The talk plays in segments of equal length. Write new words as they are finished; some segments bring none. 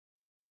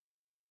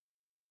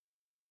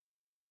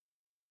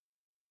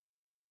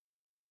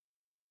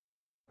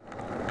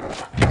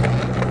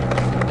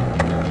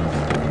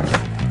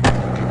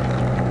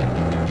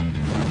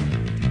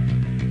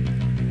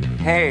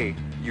Hey,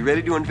 you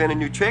ready to invent a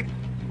new trick?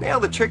 Nail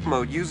the Trick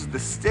mode uses the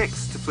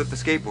sticks to flip the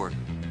skateboard.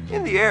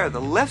 In the air,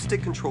 the left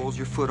stick controls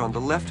your foot on the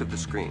left of the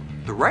screen.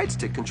 The right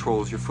stick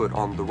controls your foot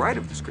on the right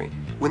of the screen.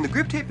 When the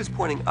grip tape is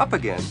pointing up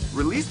again,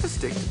 release the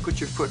stick to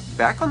put your foot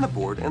back on the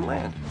board and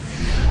land.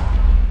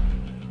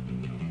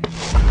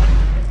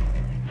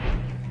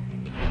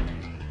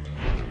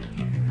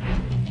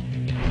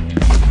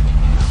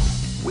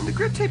 When the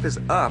grip tape is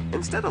up,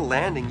 instead of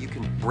landing, you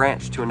can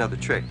branch to another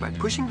trick by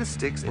pushing the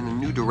sticks in a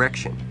new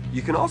direction.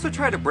 You can also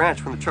try to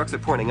branch when the trucks are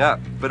pointing up,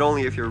 but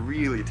only if you're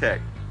really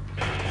tech.